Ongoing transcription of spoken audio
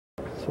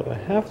So I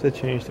have to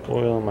change the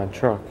oil in my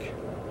truck.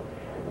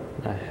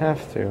 I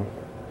have to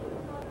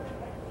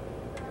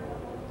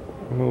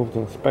remove the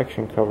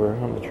inspection cover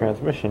on the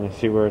transmission and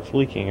see where it's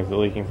leaking. Is it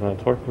leaking from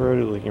the torque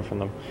converter, leaking from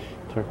the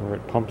torque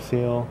converter pump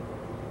seal,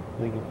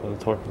 leaking from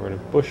the torque converter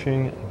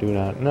bushing? I do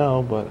not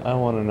know, but I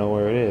want to know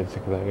where it is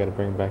because I got to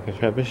bring it back to the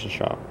transmission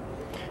shop.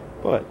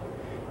 But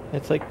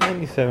it's like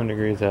 97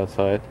 degrees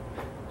outside.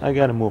 I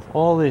gotta move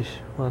all this,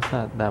 well, it's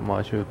not that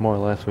much, it was more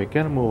last week.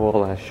 Gotta move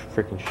all that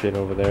freaking shit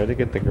over there to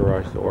get the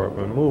garage door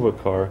open, move a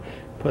car,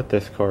 put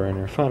this car in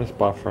there, find a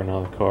spot for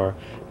another car.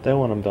 Then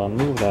when I'm done,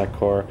 move that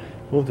car,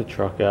 move the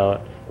truck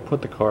out,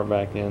 put the car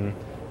back in,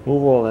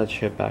 move all that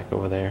shit back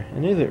over there.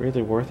 And is it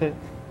really worth it?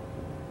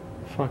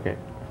 Fuck it.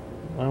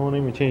 I won't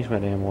even change my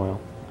damn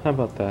oil. How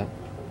about that?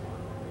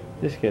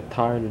 Just get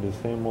tired of the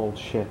same old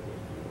shit.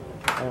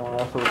 Anyone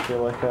else would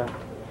feel like that?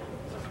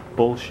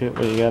 Bullshit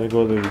where you gotta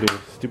go to do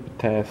a stupid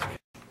task.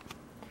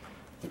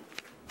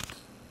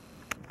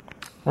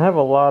 I have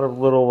a lot of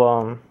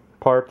little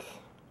parts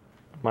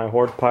in my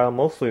hoard pile.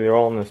 Mostly they're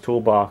all in this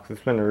toolbox.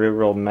 It's been a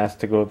real mess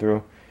to go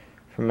through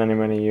for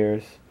many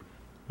years.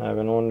 I've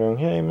been wondering,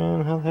 hey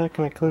man, how the heck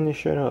can I clean this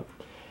shit up?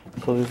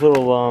 So these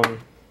little look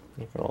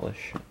at all this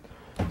shit.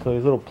 So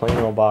these little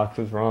Plano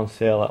boxes were on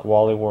sale at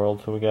Wally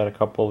World, so we got a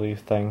couple of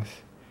these things.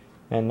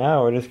 And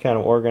now we're just kind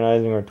of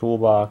organizing our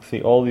toolbox.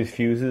 See, all these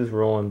fuses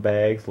were all in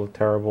bags, look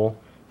terrible.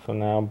 So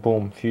now,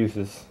 boom,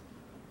 fuses.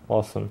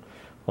 Awesome.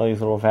 All these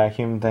little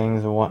vacuum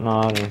things and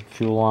whatnot, and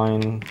fuel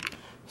line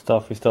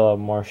stuff. We still have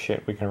more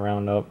shit we can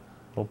round up.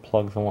 Little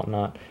plugs and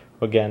whatnot.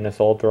 Again,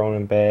 it's all thrown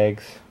in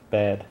bags.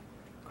 Bad.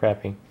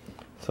 Crappy.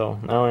 So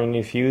now I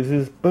need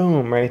fuses.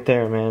 Boom, right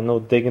there, man.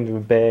 No digging through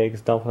bags,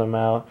 dumping them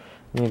out.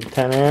 Need a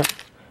 10 amp.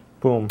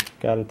 Boom,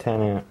 got a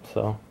 10 amp.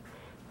 So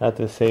that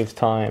just saves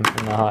time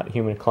in the hot,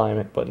 humid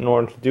climate. But in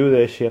order to do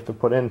this, you have to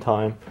put in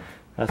time.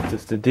 That's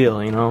just the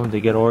deal, you know. To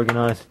get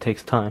organized, it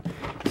takes time.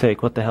 It's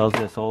like, what the hell is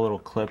this? All little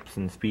clips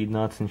and speed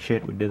nuts and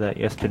shit. We did that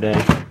yesterday.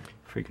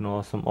 Freaking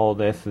awesome. All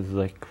this is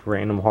like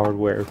random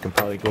hardware. We can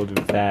probably go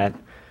do that.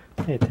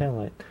 Hey,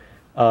 taillight.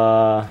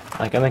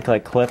 Like I think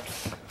like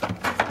clips.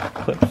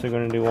 Clips are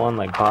gonna do one.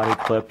 Like body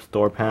clips,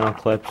 door panel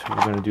clips. We're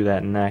gonna do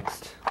that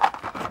next.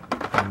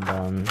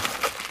 And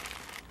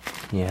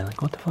yeah,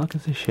 like what the fuck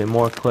is this shit?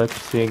 More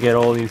clips. So you get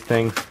all these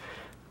things,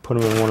 put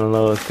them in one of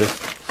those,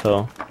 just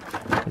so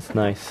it's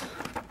nice.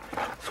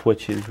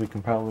 Switches we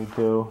can probably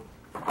do.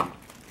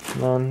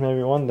 And then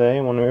maybe one day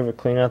when we ever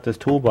clean out this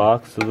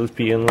toolbox, it'll just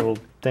be in little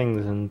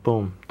things and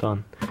boom,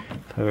 done.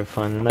 If I ever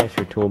find a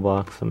nicer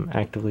toolbox, I'm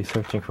actively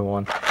searching for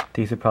one.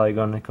 These are probably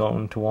going to go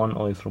into one,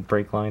 all these little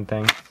brake line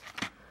things.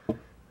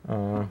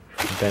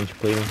 Bench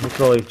bleeding. Look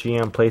at all these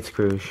GM plate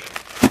screws.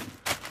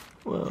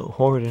 Whoa,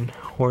 hoarding.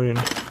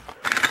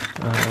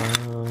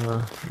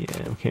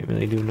 Yeah, we can't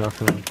really do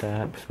nothing with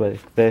that. But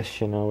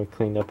this, you know, we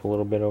cleaned up a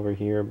little bit over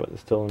here, but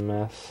it's still a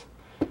mess.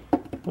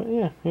 But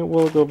yeah, it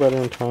will go better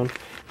in time.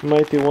 We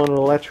might do one with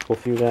electrical,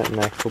 do that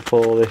next. We'll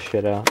pull all this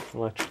shit out.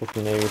 Electrical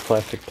from maybe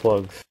plastic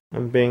plugs.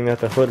 And being that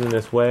the hood in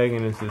this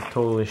wagon is just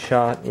totally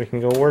shot, we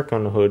can go work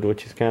on the hood,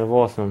 which is kind of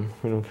awesome.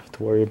 We don't have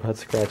to worry about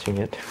scratching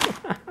it.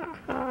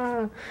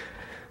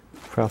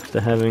 Props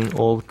to having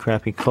old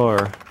crappy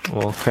car.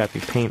 Well, crappy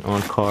paint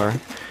on car.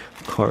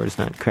 Car is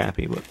not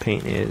crappy, but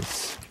paint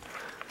is.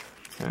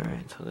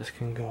 Alright, so this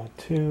can go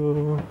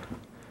to...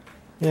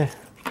 Yeah,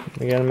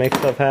 you gotta make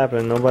stuff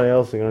happen. Nobody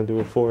else is gonna do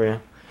it for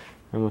you.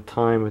 And with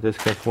time, it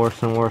just gets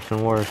worse and worse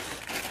and worse.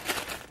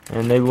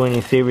 And maybe when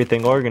you see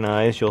everything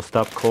organized, you'll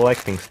stop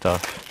collecting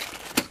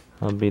stuff.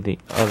 That'll be the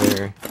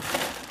other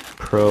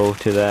pro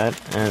to that.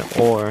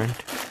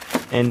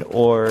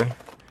 Or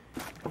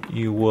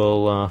you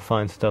will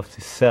find stuff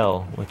to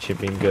sell, which should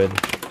be good.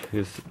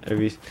 Because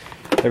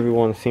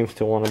everyone seems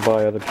to want to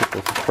buy other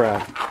people's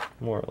crap.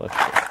 More or less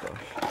good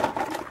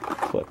stuff.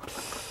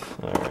 Clips.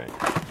 Alright.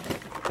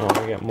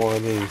 Oh, we got more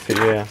of these. So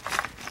yeah,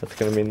 that's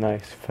going to be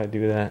nice if I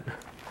do that.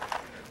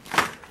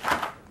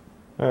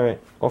 Alright,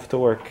 off to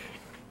work.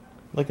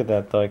 Look at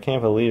that though, I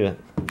can't believe it.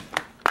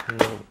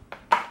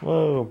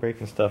 Whoa,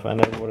 breaking stuff I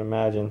never would have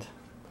imagined.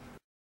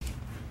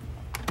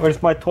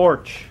 Where's my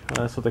torch?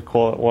 That's what they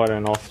call it, water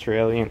in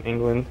Australia and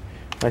England.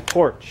 My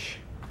torch.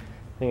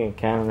 I think in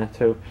Canada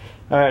too.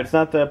 Alright, it's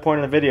not the point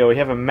of the video. We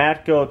have a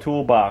Matco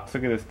toolbox.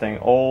 Look at this thing.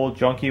 Old,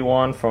 junky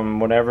one from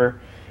whatever.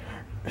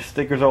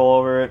 Stickers all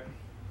over it.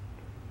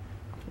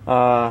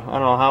 I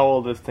don't know how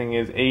old this thing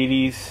is.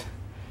 80s.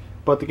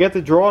 But to get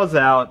the drawers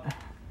out,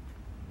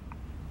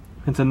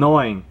 it's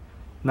annoying.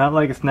 Not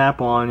like a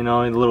snap-on, you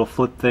know, the little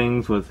flip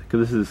things with, because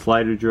this is a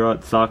slider drawer,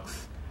 it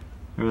sucks.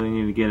 I really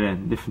need to get a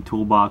different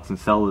toolbox and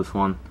sell this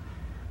one.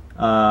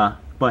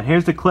 But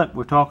here's the clip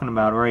we're talking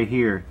about right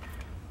here.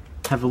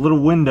 Have a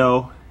little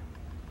window,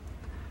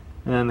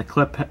 and then the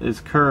clip is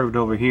curved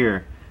over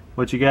here.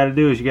 What you got to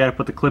do is you got to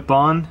put the clip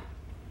on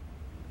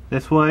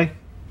this way.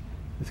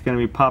 It's going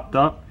to be popped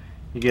up.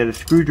 You get a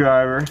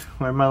screwdriver.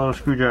 Where'd my little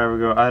screwdriver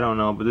go? I don't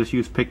know, but just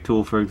use pick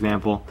tool for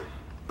example.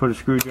 Put a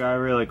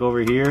screwdriver like over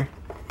here.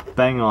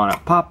 Bang on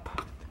it.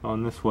 Pop.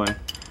 On this way.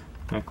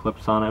 Got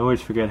clips on. I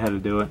always forget how to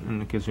do it,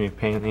 and it gives me a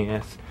pain in the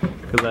ass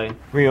because I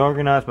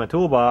reorganized my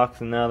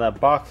toolbox, and now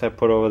that box I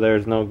put over there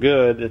is no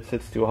good. It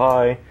sits too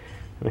high,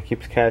 and it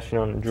keeps catching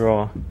on the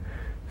drawer.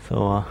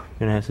 So I'm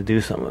gonna have to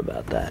do something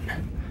about that.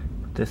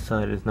 But this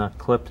side is not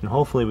clipped, and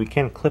hopefully we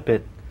can clip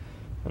it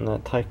in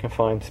that tight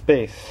confined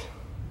space.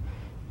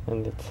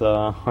 And it's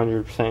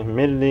 100%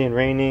 humidity and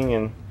raining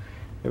and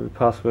every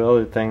possible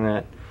other thing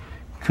that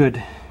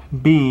could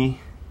be.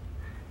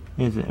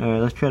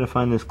 Alright, let's try to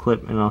find this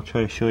clip, and I'll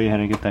try to show you how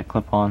to get that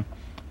clip on.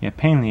 Yeah,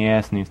 pain in the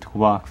ass in these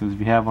toolboxes. If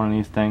you have one of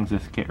these things,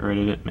 just get rid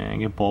of it, man.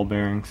 Get ball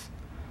bearings.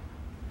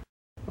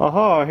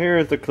 Aha, here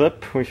is the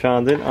clip. We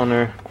found it on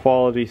our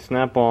quality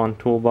snap-on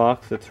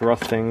toolbox. It's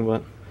rusting,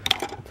 but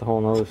it's a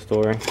whole nother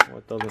story.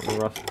 What doesn't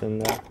rust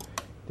in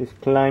this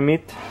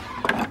climate?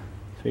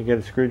 So you get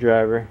a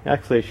screwdriver.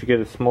 Actually, I should get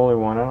a smaller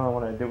one. I don't know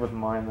what I did with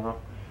mine though.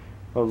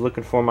 I was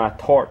looking for my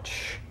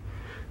torch,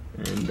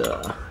 and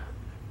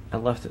I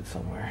left it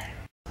somewhere.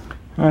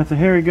 Alright, so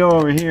here we go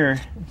over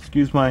here.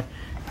 Excuse my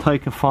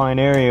tight confined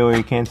area where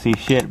you can't see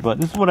shit, but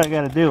this is what I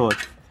gotta do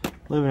with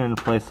living in a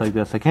place like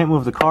this. I can't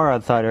move the car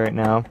outside right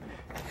now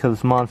because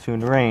it's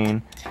monsoon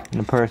rain,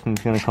 and the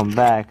person's gonna come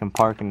back and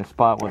park in the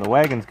spot where the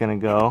wagon's gonna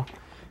go.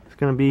 It's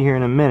gonna be here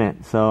in a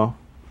minute, so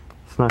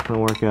it's not gonna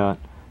work out.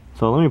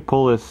 So let me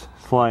pull this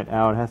slide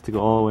out. It has to go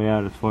all the way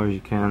out as far as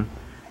you can,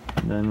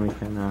 and then we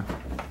can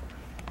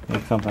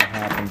make something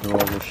happen to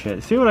all this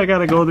shit. See what I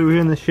gotta go through here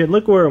in this shit?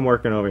 Look where I'm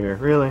working over here.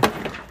 Really?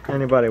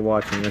 Anybody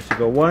watching this, you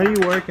go, why are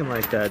you working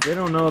like that? They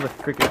don't know the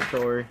freaking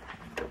story.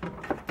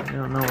 They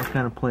don't know what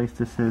kind of place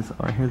this is.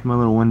 Alright, here's my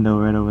little window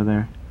right over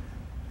there.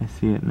 I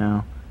see it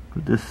now.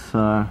 But this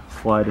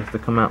slide is to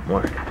come out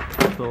more.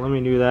 So let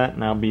me do that,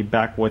 and I'll be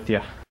back with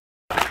you.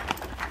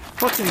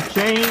 Fucking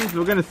chains.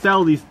 We're gonna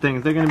sell these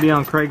things. They're gonna be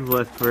on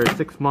Craigslist for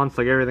 6 months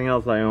like everything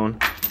else I own.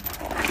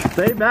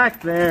 Stay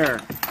back there.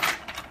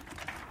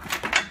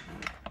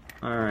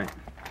 Alright.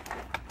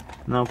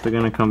 Nope, they're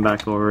gonna come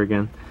back over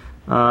again.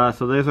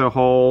 So there's a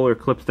hole or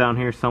clips down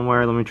here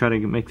somewhere. Let me try to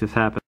make this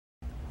happen.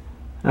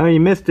 Oh, you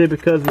missed it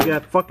because we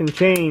got fucking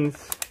chains.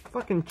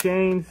 Fucking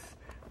chains.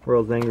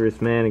 World's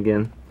angriest man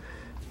again.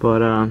 But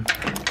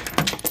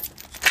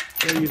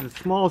gotta use a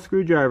small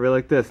screwdriver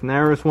like this,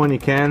 narrowest one you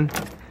can,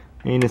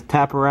 and you just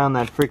tap around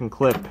that freaking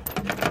clip.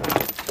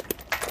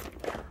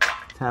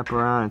 Tap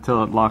around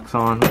until it locks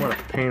on. What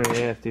a pain in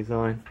the ass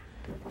design.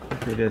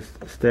 We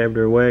just stabbed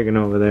our wagon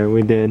over there.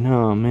 We did.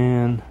 Oh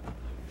man.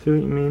 See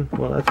what you mean?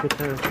 Well, that's what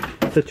kind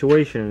of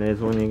situation it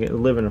is when you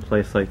live in a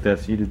place like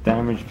this. You just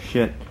damage your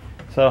shit.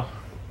 So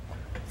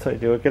that's how you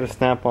do it. Get a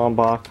snap-on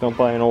box. Don't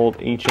buy an old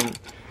ancient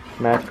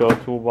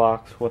Matco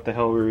toolbox. What the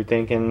hell were we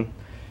thinking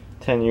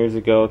 10 years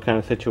ago kind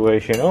of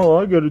situation? Oh,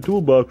 I got a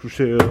toolbox for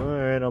sale.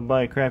 Alright, I'll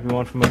buy a crappy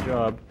one for my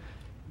job.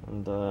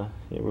 And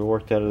yeah, we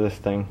worked out of this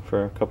thing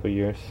for a couple of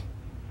years.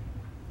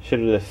 Should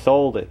have just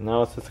sold it.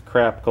 Now it's just a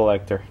crap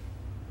collector.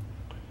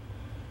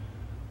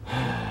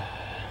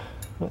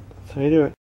 That's how you do it.